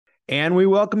And we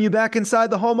welcome you back inside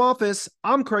the home office.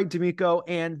 I'm Craig D'Amico,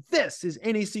 and this is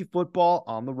NEC Football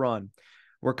on the Run.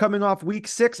 We're coming off week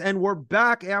 6, and we're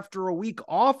back after a week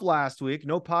off last week.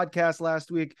 No podcast last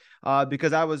week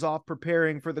because I was off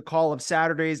preparing for the call of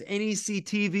Saturday's NEC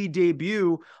TV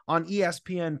debut on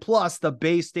ESPN Plus, the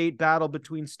Bay State battle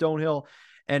between Stonehill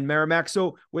and Merrimack.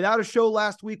 So without a show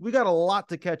last week, we got a lot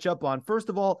to catch up on. First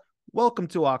of all, welcome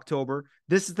to October.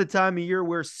 This is the time of year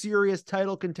where serious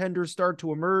title contenders start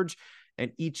to emerge,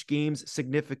 and each game's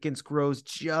significance grows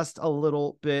just a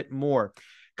little bit more.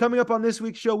 Coming up on this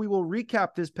week's show, we will recap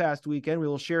this past weekend. We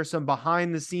will share some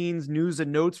behind-the-scenes news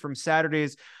and notes from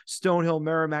Saturday's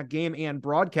Stonehill-Merrimack game and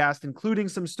broadcast, including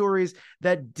some stories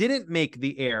that didn't make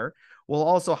the air. We'll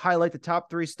also highlight the top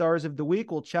 3 stars of the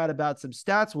week. We'll chat about some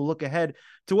stats. We'll look ahead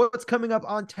to what's coming up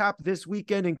on tap this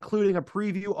weekend, including a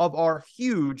preview of our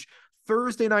huge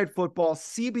Thursday Night Football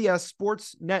CBS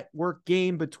Sports Network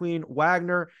game between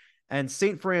Wagner and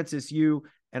St. Francis U.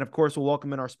 And of course, we'll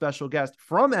welcome in our special guest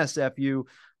from SFU,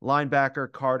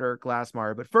 linebacker Carter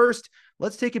Glassmyer. But first,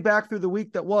 let's take it back through the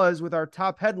week that was with our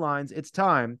top headlines. It's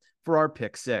time for our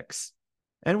Pick 6.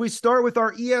 And we start with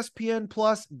our ESPN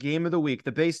Plus Game of the Week.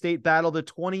 The Bay State battle, the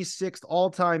 26th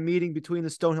all-time meeting between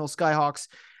the Stonehill Skyhawks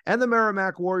and the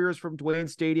Merrimack Warriors from Duane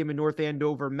Stadium in North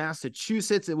Andover,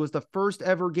 Massachusetts. It was the first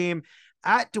ever game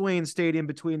at Duane Stadium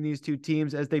between these two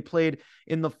teams as they played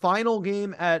in the final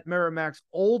game at Merrimack's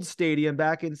old stadium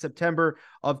back in September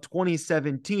of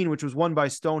 2017, which was won by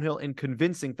Stonehill in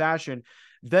convincing fashion.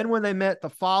 Then when they met the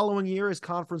following year as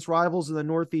conference rivals in the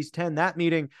Northeast 10, that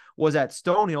meeting was at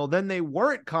Stonehill. Then they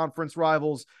weren't conference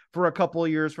rivals for a couple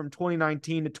of years from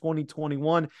 2019 to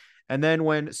 2021. And then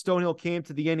when Stonehill came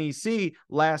to the NEC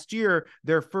last year,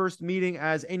 their first meeting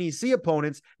as NEC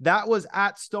opponents, that was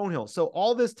at Stonehill. So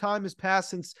all this time has passed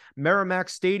since Merrimack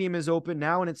Stadium is open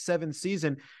now in its 7th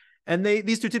season. And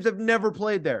these two teams have never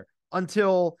played there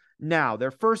until now.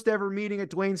 Their first ever meeting at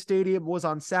Duane Stadium was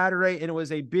on Saturday, and it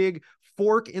was a big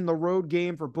fork in the road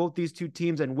game for both these two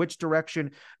teams and which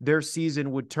direction their season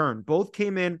would turn. Both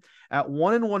came in at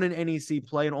 1-1 in NEC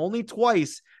play, and only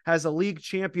twice has a league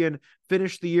champion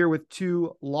finished the year with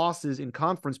 2 losses in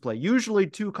conference play. Usually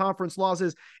 2 conference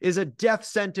losses is a death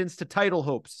sentence to title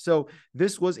hopes. So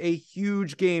this was a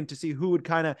huge game to see who would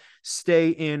kind of stay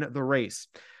in the race.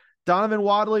 Donovan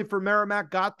Wadley for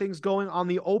Merrimack got things going on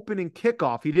the opening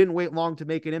kickoff. He didn't wait long to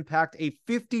make an impact. A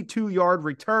 52-yard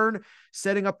return,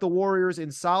 setting up the Warriors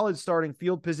in solid starting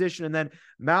field position. And then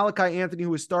Malachi Anthony,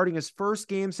 who was starting his first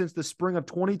game since the spring of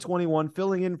 2021,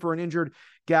 filling in for an injured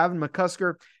Gavin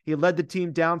McCusker. He led the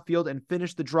team downfield and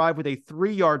finished the drive with a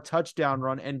 3-yard touchdown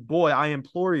run. And boy, I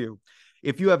implore you,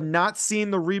 if you have not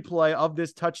seen the replay of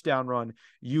this touchdown run,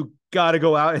 you got to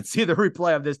go out and see the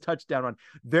replay of this touchdown run.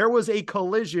 There was a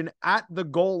collision at the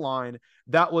goal line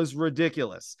that was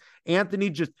ridiculous.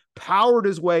 Anthony just powered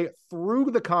his way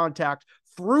through the contact,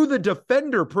 through the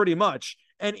defender pretty much,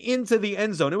 and into the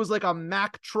end zone. It was like a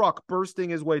Mack truck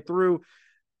bursting his way through.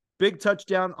 Big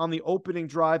touchdown on the opening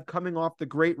drive coming off the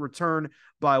great return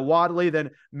by Wadley. Then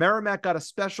Merrimack got a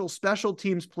special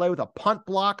teams play with a punt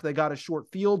block. They got a short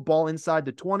field, ball inside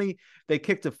the 20. They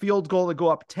kicked a field goal to go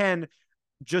up 10,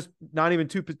 just not even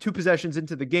two possessions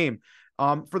into the game.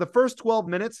 For the first 12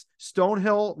 minutes,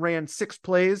 Stonehill ran 6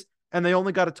 plays, and they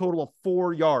only got a total of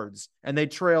 4 yards, and they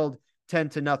trailed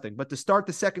 10-0. But to start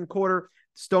the second quarter,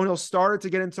 Stonehill started to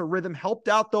get into rhythm, helped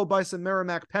out, though, by some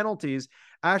Merrimack penalties.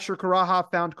 Asher Karaha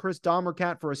found Chris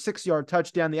Domercat for a 6-yard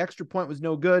touchdown. The extra point was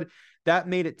no good. That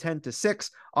made it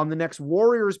 10-6. On the next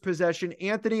Warriors possession,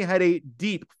 Anthony had a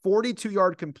deep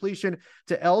 42-yard completion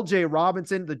to LJ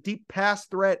Robinson. The deep pass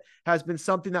threat has been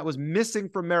something that was missing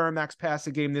from Merrimack's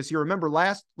passing game this year. Remember,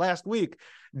 last week,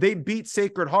 they beat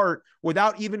Sacred Heart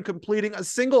without even completing a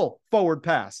single forward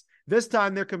pass. This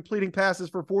time they're completing passes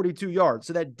for 42 yards.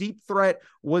 So that deep threat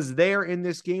was there in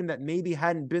this game that maybe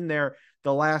hadn't been there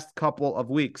the last couple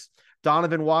of weeks.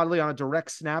 Donovan Wadley on a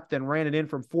direct snap, then ran it in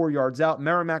from 4 yards out.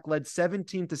 Merrimack led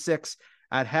 17-6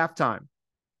 at halftime.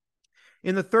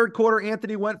 In the third quarter,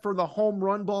 Anthony went for the home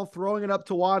run ball, throwing it up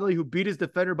to Wadley, who beat his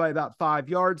defender by about 5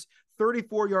 yards.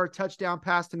 34-yard touchdown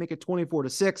pass to make it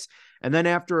 24-6. And then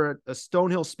after a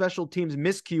Stonehill special teams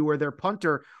miscue where their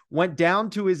punter went down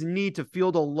to his knee to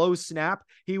field a low snap,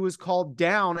 he was called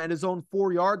down at his own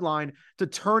 4-yard line to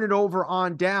turn it over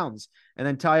on downs. And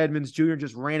then Ty Edmonds Jr.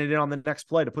 just ran it in on the next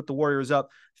play to put the Warriors up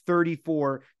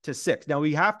 34-6. Now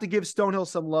we have to give Stonehill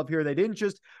some love here. They didn't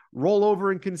just roll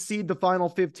over and concede the final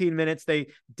 15 minutes. They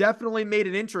definitely made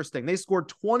it interesting. They scored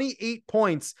 28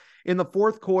 points in the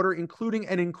fourth quarter, including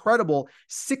an incredible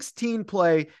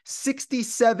 16-play,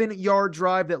 67-yard 60-yard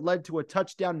drive that led to a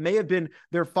touchdown, may have been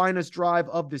their finest drive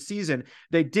of the season.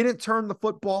 They didn't turn the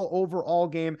football over all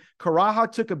game.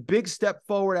 Karaha took a big step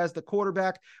forward as the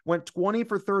quarterback, went 20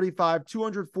 for 35,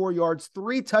 204 yards,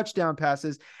 3 touchdown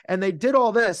passes, and they did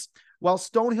all this while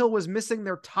Stonehill was missing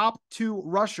their top 2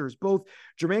 rushers. Both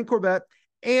Jermaine Corbett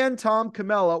and Tom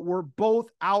Camella were both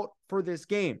out for this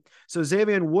game. So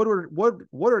Xavier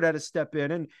Woodard had to step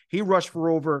in, and he rushed for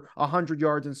over 100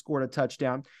 yards and scored a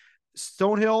touchdown.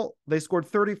 Stonehill, they scored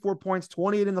 34 points,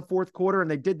 28 in the fourth quarter, and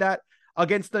they did that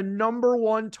against the number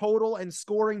 1 total and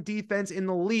scoring defense in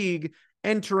the league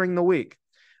entering the week.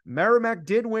 Merrimack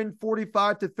did win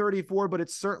 45-34, but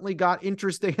it certainly got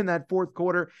interesting in that fourth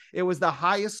quarter. It was the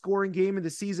highest scoring game of the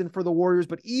season for the Warriors,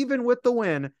 but even with the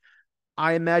win,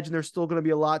 I imagine there's still going to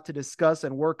be a lot to discuss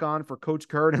and work on for Coach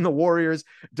Kern and the Warriors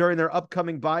during their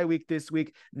upcoming bye week this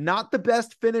week. Not the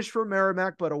best finish for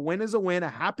Merrimack, but a win is a win. A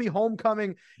happy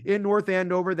homecoming in North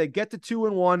Andover. They get to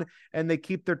 2-1, and they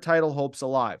keep their title hopes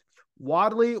alive.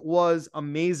 Wadley was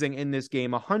amazing in this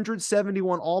game.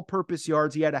 171 all-purpose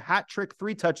yards. He had a hat trick,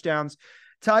 3 touchdowns.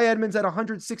 Ty Edmonds had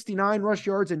 169 rush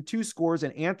yards and 2 scores.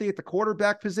 And Anthony at the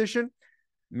quarterback position,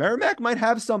 Merrimack might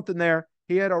have something there.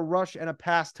 He had a rush and a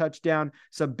pass touchdown,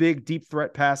 some big deep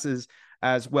threat passes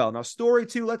as well. Now, story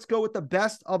 2, let's go with the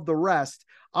best of the rest.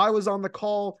 I was on the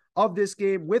call of this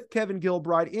game with Kevin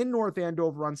Gilbride in North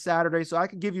Andover on Saturday, so I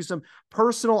could give you some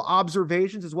personal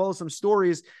observations as well as some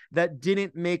stories that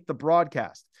didn't make the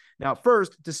broadcast. Now,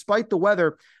 first, despite the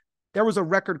weather, there was a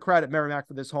record crowd at Merrimack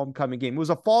for this homecoming game. It was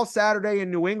a fall Saturday in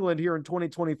New England here in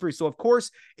 2023. So, of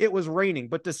course, it was raining.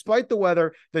 But despite the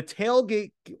weather, the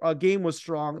tailgate game was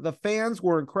strong. The fans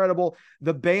were incredible.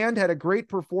 The band had a great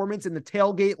performance in the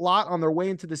tailgate lot on their way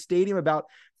into the stadium about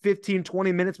 15,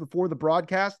 20 minutes before the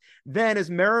broadcast. Then, as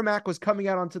Merrimack was coming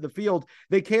out onto the field,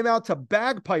 they came out to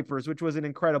bagpipers, which was an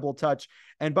incredible touch.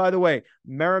 And by the way,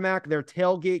 Merrimack, their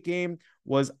tailgate game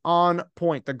was on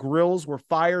point. The grills were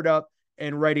fired up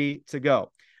and ready to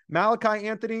go. Malachi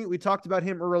Anthony, we talked about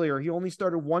him earlier. He only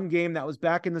started 1 game. That was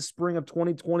back in the spring of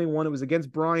 2021. It was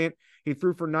against Bryant. He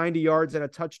threw for 90 yards and a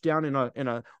touchdown in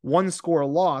a 1-score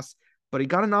loss, but he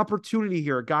got an opportunity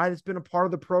here. A guy that's been a part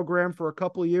of the program for a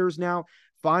couple of years now,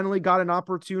 finally got an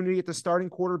opportunity at the starting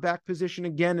quarterback position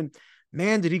again. And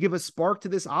man, did he give a spark to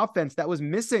this offense that was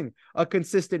missing a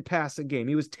consistent passing game.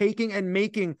 He was taking and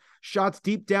making shots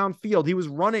deep downfield. He was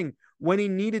running when he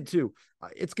needed to.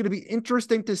 It's going to be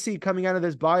interesting to see coming out of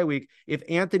this bye week if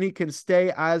Anthony can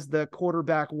stay as the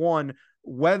quarterback 1,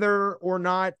 whether or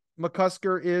not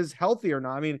McCusker is healthy or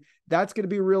not. I mean, that's going to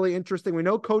be really interesting. We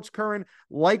know Coach Curran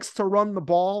likes to run the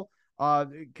ball.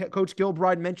 Coach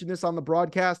Gilbride mentioned this on the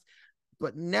broadcast,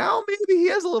 but now maybe he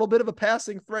has a little bit of a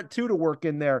passing threat too to work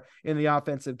in there in the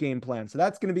offensive game plan. So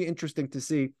that's going to be interesting to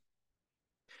see.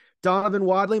 Donovan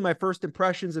Wadley, my first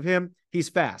impressions of him, he's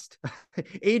fast.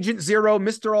 Agent Zero,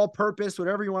 Mr. All-Purpose,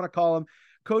 whatever you want to call him.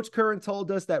 Coach Curran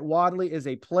told us that Wadley is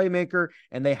a playmaker,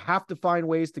 and they have to find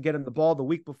ways to get him the ball. The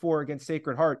week before against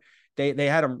Sacred Heart, they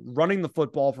had him running the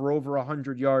football for over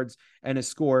 100 yards and a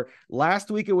score.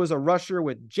 Last week, it was a rusher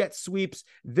with jet sweeps.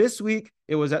 This week,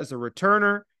 it was as a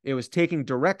returner. It was taking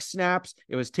direct snaps.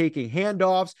 It was taking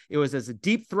handoffs. It was as a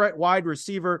deep threat wide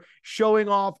receiver, showing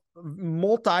off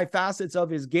multi-facets of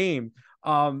his game.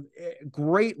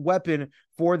 Great weapon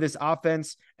for this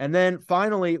offense. And then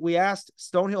finally, we asked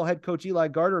Stonehill head coach Eli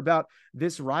Garter about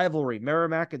this rivalry,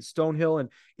 Merrimack and Stonehill, and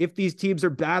if these teams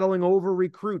are battling over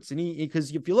recruits. And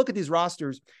because if you look at these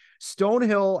rosters,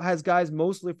 Stonehill has guys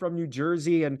mostly from New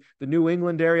Jersey and the New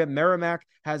England area. Merrimack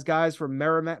has guys from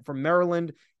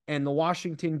Maryland and the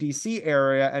Washington, D.C.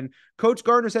 area. And Coach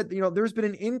Gardner said, there's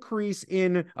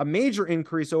been a major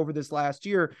increase over this last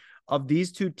year of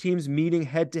these two teams meeting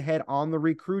head-to-head on the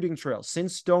recruiting trail.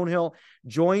 Since Stonehill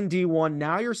joined D1,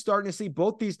 now you're starting to see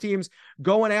both these teams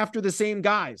going after the same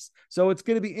guys. So it's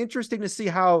going to be interesting to see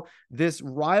how this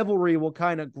rivalry will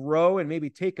kind of grow and maybe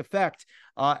take effect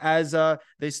as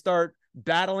they start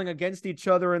battling against each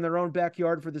other in their own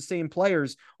backyard for the same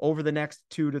players over the next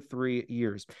 2 to 3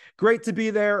 years. Great to be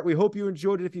there. We hope you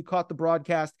enjoyed it. If you caught the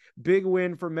broadcast, big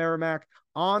win for Merrimack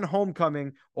on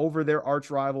homecoming over their arch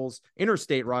rivals,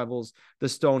 interstate rivals, the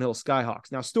Stonehill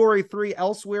Skyhawks. Now, story 3,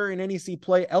 elsewhere in NEC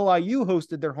play, LIU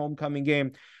hosted their homecoming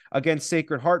game against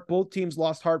Sacred Heart. Both teams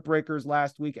lost heartbreakers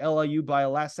last week. LIU by a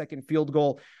last-second field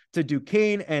goal to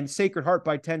Duquesne, and Sacred Heart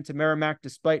by 10 to Merrimack,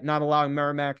 despite not allowing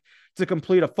Merrimack to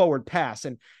complete a forward pass.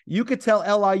 And you could tell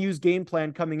LIU's game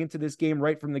plan coming into this game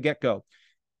right from the get-go.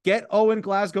 Get Owen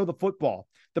Glasgow the football.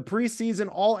 The preseason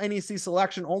all-NEC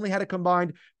selection only had a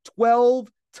combined 12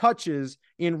 touches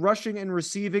in rushing and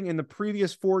receiving in the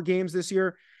previous 4 games this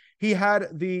year. He had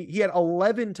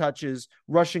 11 touches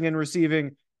rushing and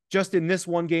receiving just in this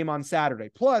one game on Saturday.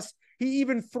 Plus, he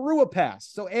even threw a pass.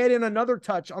 So add in another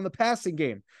touch on the passing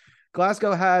game.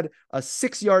 Glasgow had a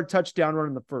 6-yard touchdown run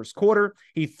in the first quarter.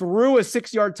 He threw a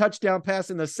 6-yard touchdown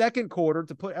pass in the second quarter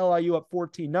to put LIU up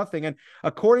 14-0. And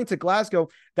according to Glasgow,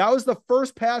 that was the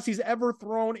first pass he's ever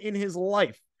thrown in his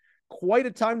life. Quite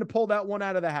a time to pull that one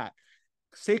out of the hat.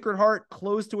 Sacred Heart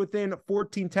closed to within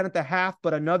 14-10 at the half,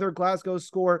 but another Glasgow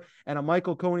score and a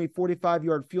Michael Coney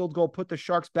 45-yard field goal put the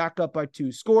Sharks back up by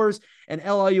 2 scores, and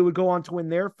LIU would go on to win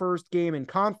their first game in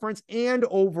conference and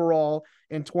overall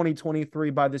in 2023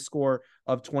 by the score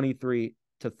of 23-13.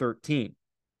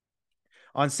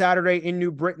 On Saturday in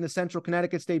New Britain, the Central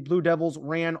Connecticut State Blue Devils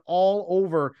ran all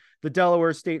over the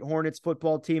Delaware State Hornets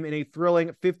football team in a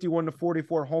thrilling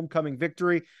 51-44 homecoming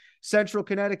victory. Central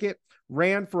Connecticut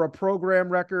ran for a program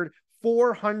record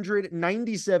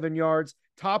 497 yards,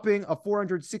 topping a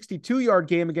 462-yard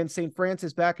game against St.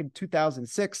 Francis back in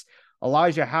 2006.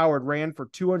 Elijah Howard ran for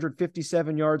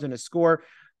 257 yards and a score.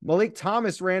 Malik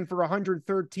Thomas ran for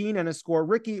 113 and a score.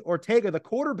 Ricky Ortega, the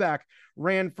quarterback,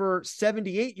 ran for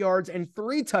 78 yards and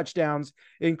 3 touchdowns,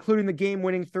 including the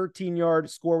game-winning 13-yard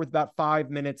score with about 5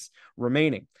 minutes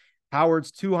remaining.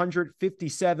 Howard's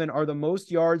 257 are the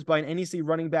most yards by an NEC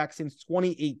running back since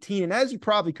 2018. And as you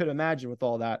probably could imagine with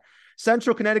all that,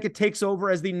 Central Connecticut takes over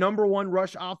as the number 1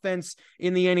 rush offense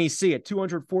in the NEC at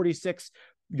 246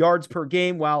 yards per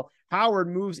game, while Howard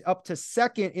moves up to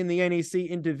second in the NEC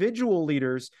individual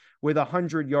leaders with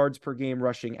 100 yards per game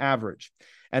rushing average.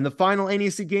 And the final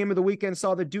NEC game of the weekend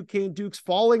saw the Duquesne Dukes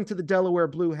falling to the Delaware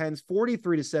Blue Hens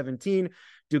 43-17.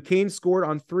 Duquesne scored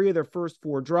on 3 of their first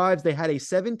 4 drives. They had a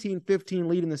 17-15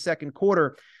 lead in the second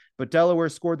quarter, but Delaware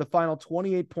scored the final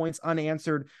 28 points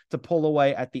unanswered to pull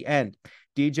away at the end.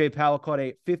 DJ Powell caught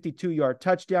a 52-yard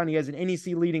touchdown. He has an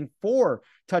NEC leading 4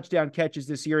 touchdown catches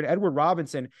this year, and Edward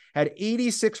Robinson had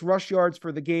 86 rush yards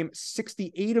for the game,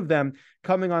 68 of them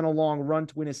coming on a long run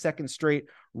to win his second straight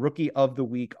Rookie of the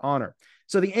Week honor.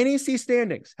 So the NEC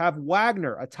standings have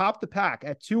Wagner atop the pack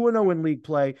at 2-0 in league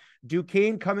play.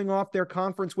 Duquesne, coming off their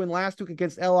conference win last week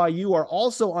against LIU, are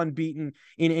also unbeaten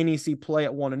in NEC play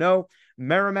at 1-0.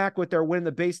 Merrimack, with their win in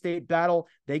the Bay State battle,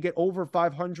 they get over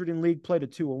 500 in league play to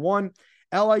 2-1.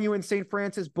 LIU and St.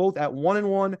 Francis both at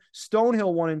 1-1,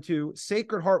 Stonehill 1-2,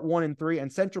 Sacred Heart 1-3, and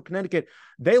Central Connecticut,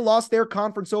 they lost their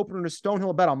conference opener to Stonehill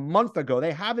about a month ago.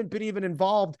 They haven't been even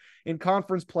involved in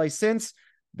conference play since.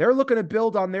 They're looking to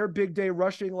build on their big day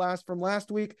rushing from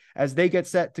last week as they get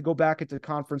set to go back into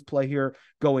conference play here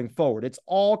going forward. It's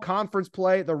all conference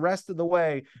play the rest of the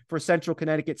way for Central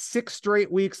Connecticut. 6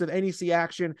 straight weeks of NEC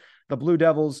action. The Blue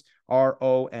Devils are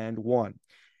 0-1.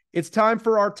 It's time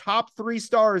for our top 3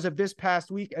 stars of this past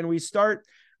week, and we start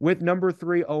with number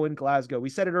 3, Owen Glasgow. We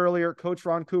said it earlier, Coach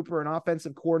Ron Cooper and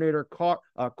offensive coordinator Court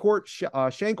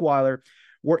Shankweiler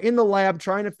were in the lab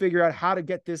trying to figure out how to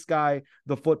get this guy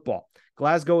the football.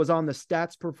 Glasgow is on the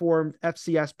stats performed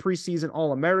FCS preseason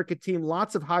All-America team.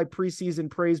 Lots of high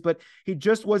preseason praise, but he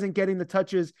just wasn't getting the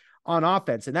touches on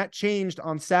offense. And that changed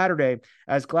on Saturday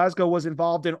as Glasgow was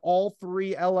involved in all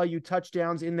 3 LIU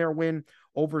touchdowns in their win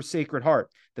over Sacred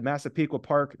Heart. The Massapequa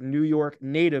Park, New York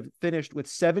native finished with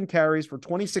 7 carries for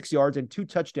 26 yards and 2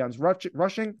 touchdowns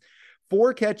rushing,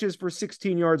 4 catches for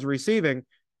 16 yards receiving,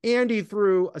 and he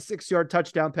threw a 6-yard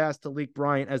touchdown pass to Leek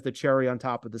Bryant as the cherry on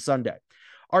top of the sundae.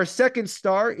 Our second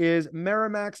star is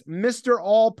Merrimack's Mr.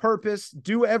 All-Purpose,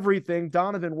 do everything,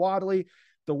 Donovan Wadley.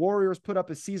 The Warriors put up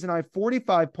a season-high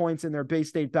 45 points in their Bay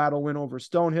State battle win over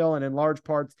Stonehill, and in large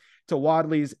parts to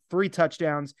Wadley's 3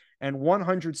 touchdowns and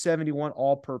 171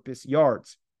 all-purpose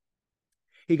yards.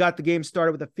 He got the game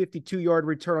started with a 52-yard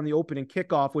return on the opening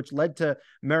kickoff, which led to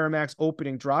Merrimack's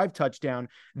opening drive touchdown.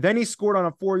 Then he scored on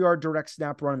a 4-yard direct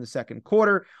snap run in the second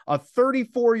quarter, a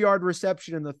 34-yard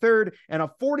reception in the third, and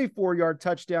a 44-yard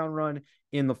touchdown run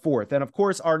in the fourth. And of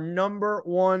course, our number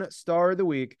 1 star of the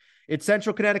week, it's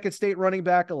Central Connecticut State running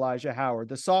back Elijah Howard.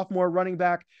 The sophomore running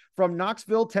back from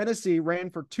Knoxville, Tennessee, ran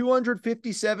for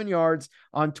 257 yards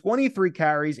on 23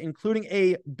 carries, including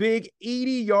a big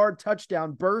 80-yard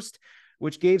touchdown burst,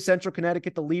 which gave Central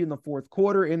Connecticut the lead in the fourth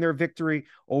quarter in their victory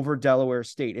over Delaware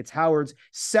State. It's Howard's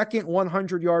second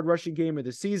 100-yard rushing game of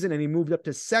the season, and he moved up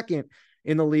to second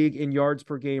in the league in yards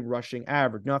per game rushing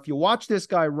average. Now, if you watch this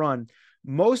guy run,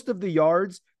 most of the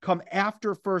yards come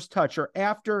after first touch or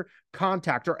after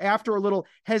contact or after a little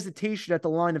hesitation at the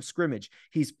line of scrimmage.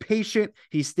 He's patient,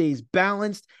 he stays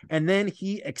balanced, and then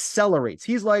he accelerates.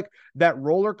 He's like that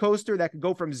roller coaster that can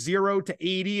go from 0 to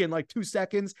 80 in like 2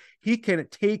 seconds. He can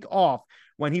take off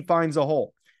when he finds a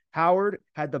hole. Howard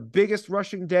had the biggest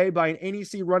rushing day by an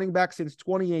NEC running back since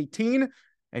 2018.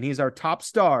 and he's our top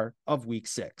star of week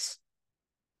 6.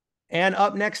 And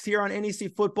up next here on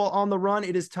NEC Football on the Run,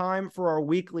 it is time for our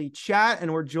weekly chat,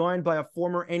 and we're joined by a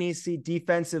former NEC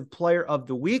Defensive Player of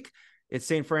the Week. It's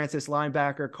St. Francis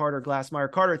linebacker Carter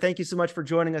Glassmyer. Carter, thank you so much for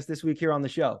joining us this week here on the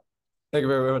show. Thank you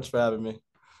very much for having me.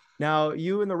 Now,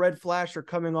 you and the Red Flash are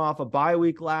coming off a bye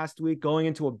week last week, going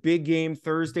into a big game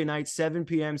Thursday night, 7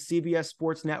 p.m., CBS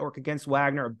Sports Network against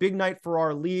Wagner. A big night for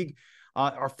our league.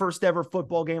 Our first ever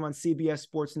football game on CBS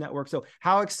Sports Network. So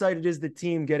how excited is the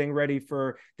team getting ready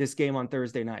for this game on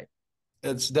Thursday night?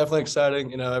 It's definitely exciting.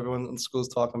 You know, everyone in the school is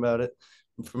talking about it,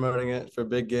 promoting it for a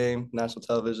big game, national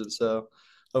television. So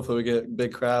hopefully we get a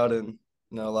big crowd and,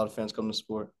 a lot of fans come to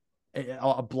support.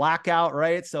 A blackout,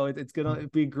 right? So it's going to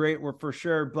be great for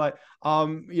sure. But,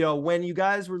 when you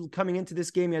guys were coming into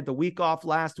this game, you had the week off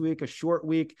last week, a short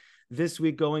week this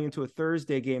week going into a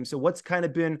Thursday game. So what's kind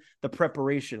of been the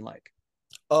preparation like?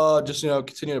 Just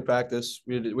continue to practice.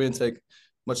 We didn't take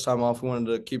much time off. We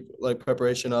wanted to keep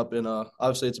preparation up, and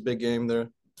obviously it's a big game. They're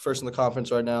first in the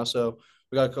conference right now, so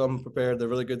we got to come prepared. They're a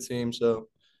really good team, so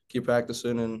keep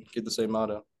practicing and keep the same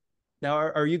motto. Now,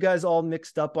 are you guys all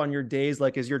mixed up on your days?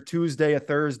 Like, is your Tuesday a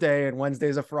Thursday and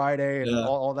Wednesday's a Friday and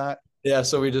all that? Yeah,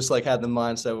 so we just had the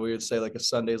mindset where we would say a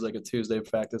Sunday is a Tuesday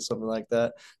practice, something like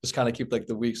that. Just kind of keep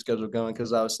the week schedule going,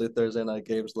 because obviously Thursday night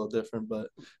game is a little different. But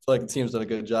I feel like the team's done a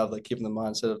good job keeping the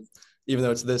mindset of, even though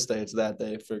it's this day, it's that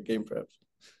day for game prep.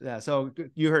 Yeah, so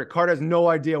you heard Carter has no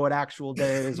idea what actual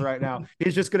day it is right now.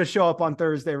 He's just going to show up on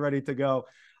Thursday ready to go.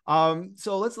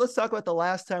 So let's talk about the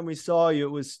last time we saw you.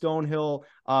 It was Stonehill,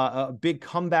 a big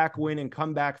comeback win in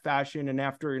comeback fashion. And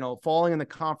after, falling in the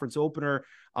conference opener,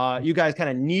 you guys kind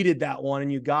of needed that one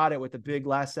and you got it with a big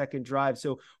last second drive.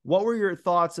 So what were your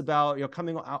thoughts about,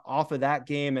 coming off of that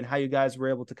game and how you guys were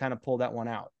able to kind of pull that one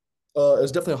out? It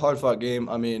was definitely a hard fought game.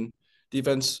 I mean,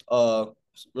 defense,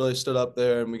 really stood up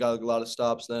there and we got a lot of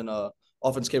stops. Then,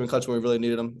 offense came in clutch when we really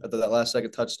needed them at that last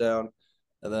second touchdown.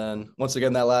 And then once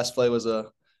again, that last play was a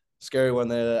scary one.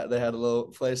 They had a little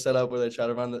play set up where they try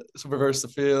to reverse the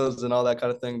fields and all that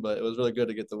kind of thing, but it was really good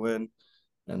to get the win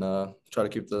and try to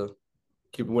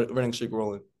keep winning streak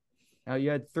rolling. Now,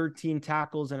 you had 13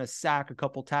 tackles and a sack, a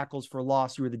couple tackles for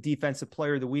loss. You were the defensive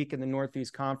player of the week in the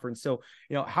Northeast Conference. So,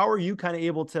 how are you kind of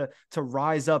able to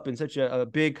rise up in such a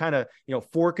big kind of,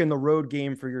 fork in the road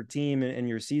game for your team and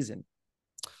your season?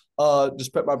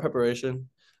 Just my preparation.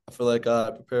 I feel like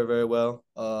I prepare very well.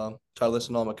 Try to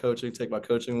listen to all my coaching, take my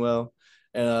coaching well.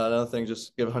 And another thing,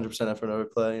 just give 100% effort every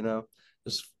play,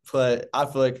 Just play. I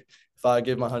feel like if I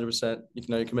give my 100%, you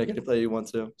can make any play you want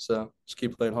to. So just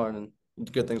keep playing hard and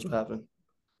good things will happen.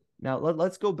 Now,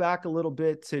 let's go back a little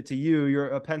bit to you. You're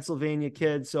a Pennsylvania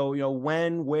kid. So,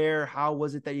 when, where, how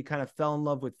was it that you kind of fell in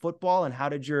love with football, and how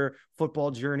did your football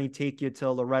journey take you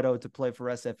to Loretto to play for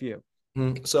SFU?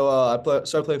 So I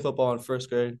started playing football in first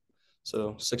grade.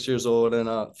 So 6 years old, and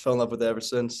fell in love with it ever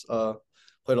since.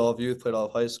 Played all of youth, played all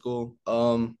of high school.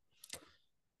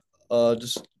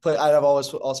 Just play. I've always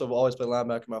played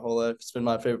linebacker my whole life. It's been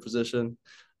my favorite position.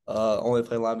 Only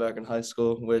played linebacker in high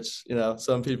school, which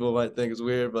some people might think is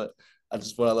weird, but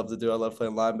what I love to do. I love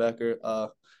playing linebacker. I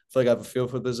feel like I have a feel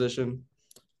for the position.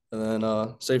 And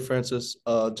then St. Francis,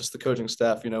 just the coaching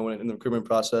staff. When in the recruitment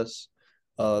process,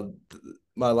 my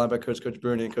linebacker coach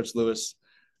Bruni and Coach Lewis,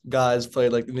 guys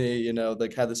played like me, had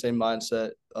the same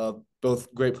mindset.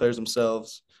 Both great players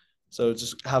themselves. So it's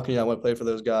just, how can you not want to play for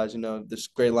those guys?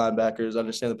 Just great linebackers,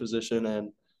 understand the position,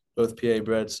 and both PA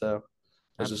bred. So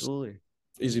it's absolutely just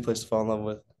easy place to fall in love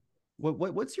with.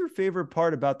 What's your favorite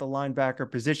part about the linebacker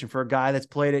position for a guy that's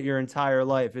played it your entire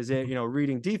life? Is it,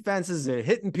 reading defenses? Is it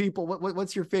hitting people?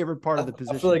 What's your favorite part of the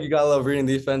position? I feel like you gotta love reading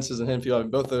defenses and hitting people. I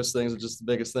mean, both those things are just the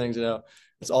biggest things.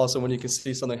 It's awesome when you can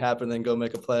see something happen and then go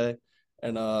make a play.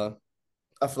 And I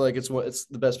feel like it's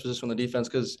the best position on the defense,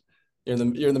 because you're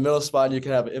in the middle spot and you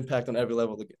can have an impact on every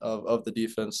level of the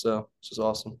defense. So it's just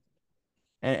awesome.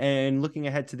 And looking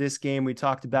ahead to this game, we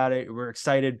talked about it. We're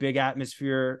excited, big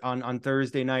atmosphere on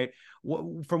Thursday night.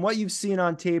 From what you've seen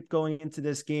on tape going into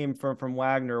this game from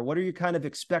Wagner, what are you kind of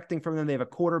expecting from them? They have a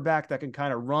quarterback that can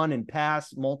kind of run and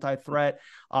pass, multi-threat.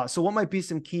 So what might be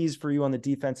some keys for you on the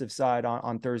defensive side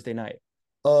on Thursday night?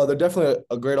 They're definitely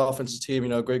a great offensive team,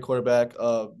 great quarterback,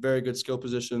 very good skill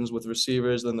positions with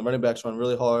receivers. Then the running backs run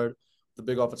really hard, the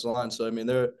big offensive line. So, I mean,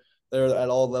 they're at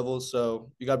all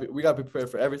we got to be prepared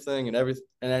for everything and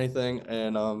anything.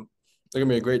 And they're going to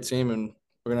be a great team, and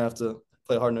we're going to have to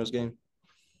play a hard-nosed game.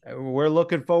 We're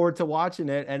looking forward to watching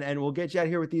it, and we'll get you out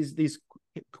here with these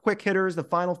quick hitters, the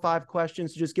final 5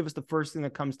 questions. So just give us the first thing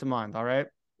that comes to mind. All right.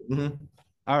 Mm-hmm.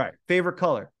 All right. Favorite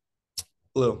color?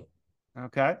 Blue.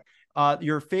 Okay.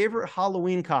 Your favorite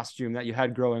Halloween costume that you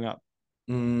had growing up?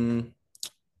 Mm,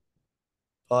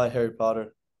 Probably Harry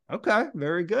Potter. Okay,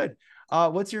 very good.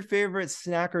 What's your favorite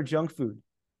snack or junk food?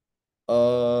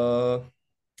 Uh, Let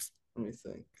me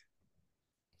think.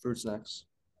 Fruit snacks.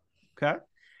 Okay.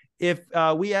 If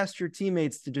we asked your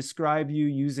teammates to describe you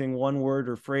using one word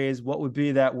or phrase, what would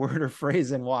be that word or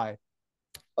phrase and why?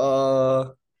 Uh,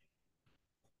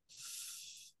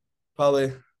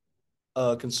 Probably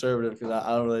conservative because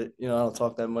I don't really, I don't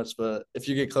talk that much. But if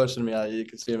you get closer to me, you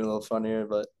can see me a little funnier.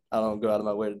 But I don't go out of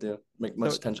my way to make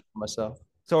much So, attention for myself.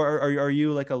 so are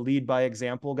you like a lead by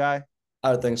example guy?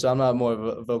 I would think so. I'm not more of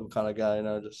a vocal kind of guy.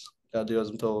 Just gotta do as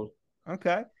I'm told.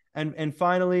 Okay. And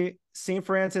finally, St.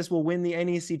 Francis will win the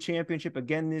NEC championship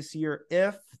again this year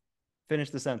if finish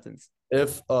the sentence.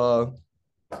 If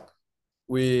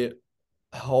we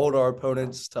hold our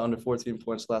opponents to under 14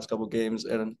 points the last couple of games,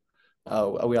 and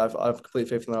I've complete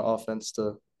faith in our offense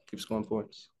to keep scoring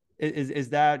points. Is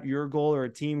that your goal or a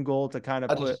team goal to kind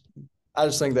of I put? just I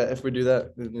just think that if we do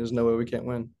that, there's no way we can't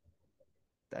win.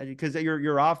 Because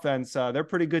your offense, they're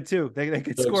pretty good too. They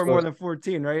could So score more than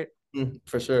 14, right?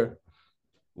 for sure.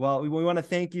 Well, we want to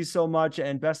thank you so much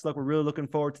and best luck. We're really looking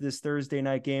forward to this Thursday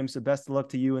night game. So best of luck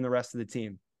to you and the rest of the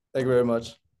team. Thank you very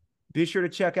much. Be sure to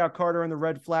check out Carter and the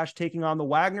Red Flash taking on the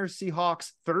Wagner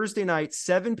Seahawks Thursday night,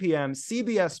 7 p.m.,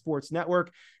 CBS Sports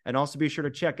Network. And also be sure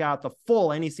to check out the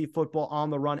full NEC Football on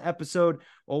the Run episode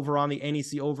over on the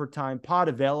NEC Overtime pod,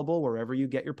 available wherever you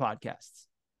get your podcasts.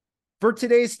 For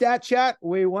today's Stat Chat,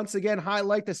 we once again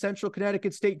highlight the Central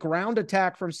Connecticut State ground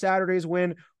attack from Saturday's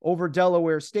win over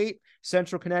Delaware State.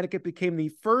 Central Connecticut became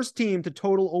the first team to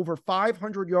total over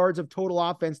 500 yards of total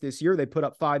offense this year. They put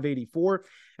up 584,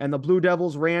 and the Blue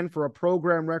Devils ran for a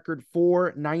program record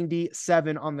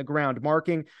 497 on the ground,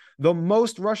 marking the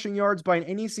most rushing yards by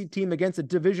an NEC team against a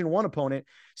Division I opponent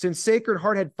since Sacred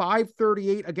Heart had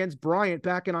 538 against Bryant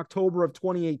back in October of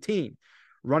 2018.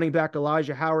 Running back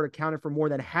Elijah Howard accounted for more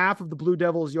than half of the Blue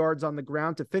Devils' yards on the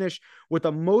ground to finish with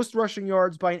the most rushing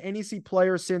yards by an NEC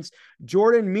player since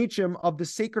Jordan Meacham of the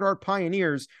Sacred Heart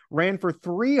Pioneers ran for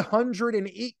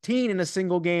 318 in a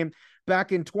single game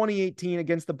back in 2018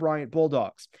 against the Bryant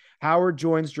Bulldogs. Howard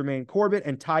joins Jermaine Corbett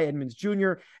and Ty Edmonds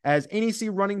Jr. as NEC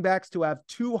running backs to have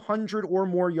 200 or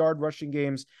more yard rushing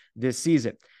games this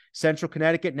season. Central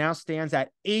Connecticut now stands at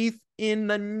 8th in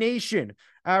the nation,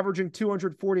 averaging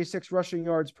 246 rushing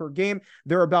yards per game.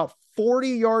 They're about 40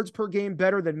 yards per game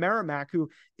better than Merrimack, who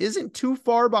isn't too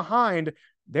far behind.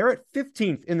 They're at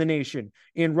 15th in the nation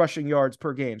in rushing yards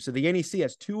per game. So the NEC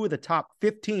has two of the top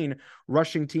 15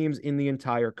 rushing teams in the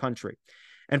entire country.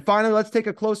 And finally, let's take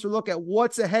a closer look at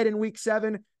what's ahead in Week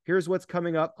 7. Here's what's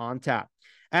coming up on tap.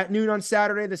 At noon on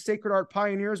Saturday, the Sacred Heart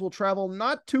Pioneers will travel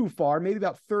not too far, maybe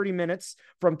about 30 minutes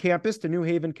from campus to New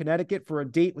Haven, Connecticut for a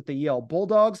date with the Yale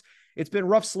Bulldogs. It's been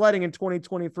rough sledding in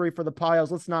 2023 for the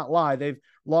Pios. Let's not lie. They've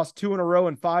lost 2 in a row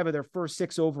and 5 of their first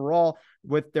 6 overall,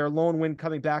 with their lone win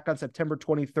coming back on September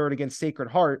 23rd against Sacred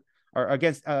Heart, or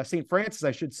against St. Francis,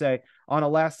 I should say, on a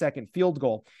last-second field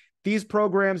goal. These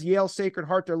programs, Yale, Sacred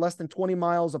Heart, they're less than 20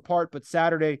 miles apart, but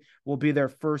Saturday will be their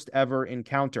first ever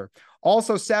encounter.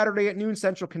 Also, Saturday at noon,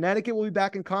 Central Connecticut will be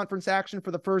back in conference action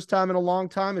for the first time in a long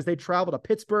time as they travel to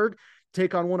Pittsburgh to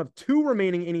take on one of 2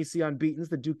 remaining NEC unbeatens,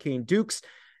 the Duquesne Dukes.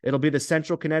 It'll be the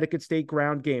Central Connecticut State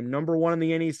ground game, number 1 in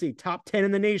the NEC, top 10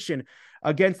 in the nation,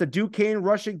 against the Duquesne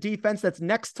rushing defense that's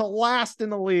next to last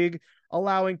in the league,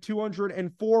 allowing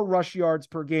 204 rush yards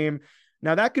per game.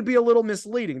 Now, that could be a little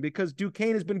misleading because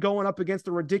Duquesne has been going up against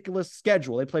a ridiculous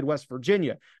schedule. They played West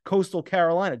Virginia, Coastal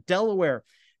Carolina, Delaware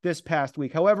this past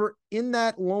week. However, in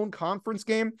that lone conference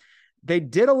game, they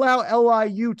did allow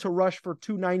LIU to rush for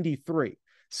 293.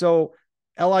 So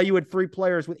LIU had 3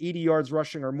 players with 80 yards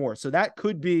rushing or more. So that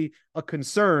could be a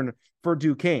concern for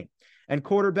Duquesne. And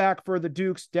quarterback for the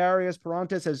Dukes, Darius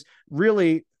Perantes, has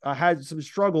really had some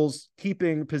struggles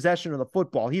keeping possession of the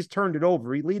football. He's turned it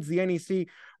over. He leads the NEC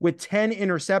with 10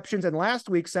 interceptions, and last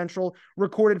week Central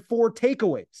recorded 4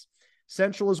 takeaways.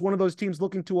 Central is one of those teams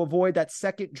looking to avoid that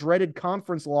second dreaded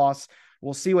conference loss.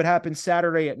 We'll see what happens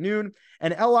Saturday at noon.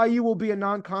 And LIU will be a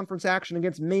non-conference action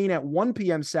against Maine at 1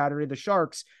 p.m. Saturday. The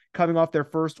Sharks coming off their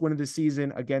first win of the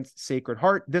season against Sacred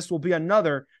Heart. This will be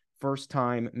another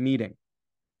first-time meeting.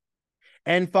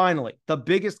 And finally, the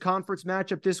biggest conference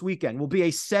matchup this weekend will be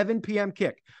a 7 p.m.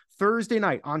 kick Thursday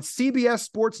night on CBS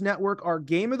Sports Network, our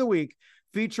game of the week,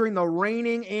 featuring the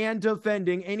reigning and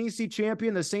defending NEC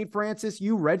champion, the St. Francis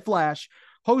U Red Flash,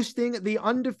 hosting the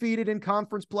undefeated in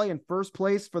conference play in first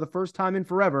place for the first time in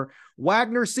forever,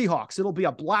 Wagner Seahawks. It'll be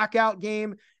a blackout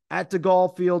game. at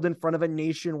DeGaulle Field in front of a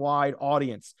nationwide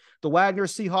audience. The Wagner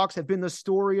Seahawks have been the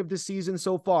story of the season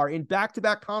so far in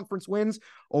back-to-back conference wins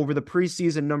over the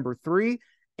preseason number 3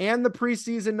 and the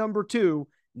preseason number 2.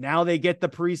 Now they get the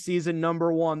preseason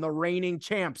number 1, the reigning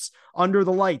champs under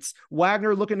the lights.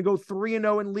 Wagner looking to go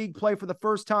 3-0 in league play for the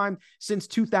first time since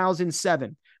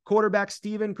 2007. Quarterback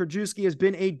Steven Krajewski has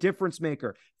been a difference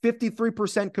maker.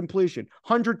 53% completion,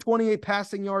 128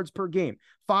 passing yards per game,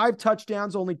 5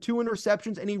 touchdowns, only 2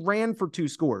 interceptions, and he ran for 2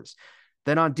 scores.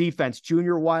 Then on defense,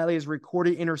 Junior Wiley has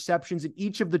recorded interceptions in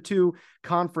each of the 2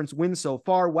 conference wins so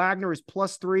far. Wagner is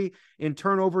 +3 in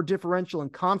turnover differential in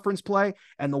conference play,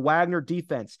 and the Wagner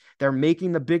defense, they're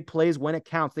making the big plays when it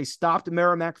counts. They stopped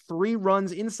Merrimack 3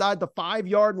 runs inside the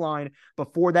 5-yard line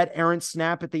before that errant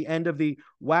snap at the end of the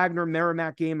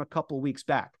Wagner-Merrimack game a couple weeks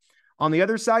back. On the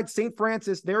other side, St.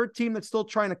 Francis, they're a team that's still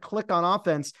trying to click on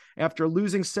offense after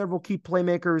losing several key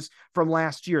playmakers from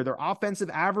last year. Their offensive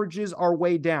averages are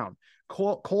way down.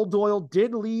 Cole Doyle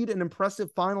did lead an impressive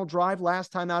final drive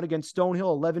last time out against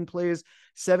Stonehill, 11 plays,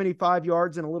 75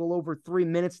 yards in a little over 3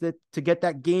 minutes to get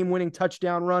that game-winning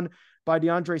touchdown run by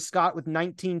DeAndre Scott with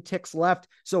 19 ticks left.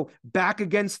 So back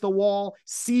against the wall,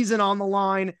 season on the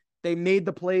line, they made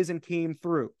the plays and came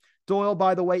through. Doyle,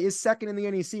 by the way, is second in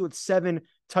the NEC with 7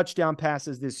 touchdown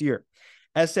passes this year.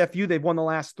 SFU, they've won the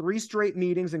last 3 straight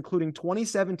meetings, including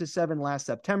 27-7 last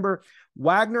September.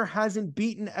 Wagner hasn't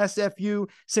beaten SFU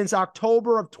since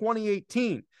October of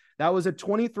 2018. That was a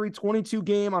 23-22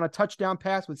 game on a touchdown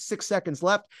pass with 6 seconds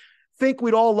left. Think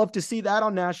we'd all love to see that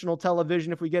on national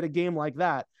television if we get a game like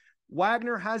that.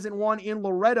 Wagner hasn't won in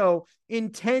Loretto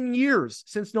in 10 years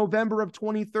since November of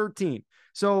 2013.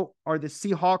 So are the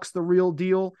Seahawks the real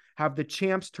deal? Have the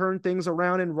champs turned things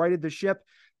around and righted the ship?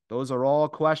 Those are all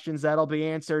questions that'll be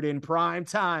answered in prime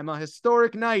time. A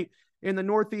historic night in the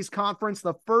Northeast Conference,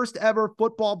 the first ever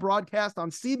football broadcast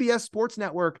on CBS Sports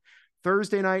Network,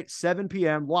 Thursday night, 7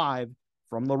 p.m. live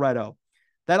from Loretto.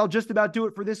 That'll just about do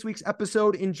it for this week's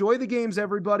episode. Enjoy the games,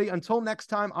 everybody. Until next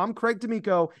time, I'm Craig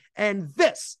D'Amico, and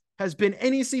this has been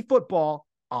NEC Football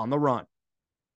on the Run.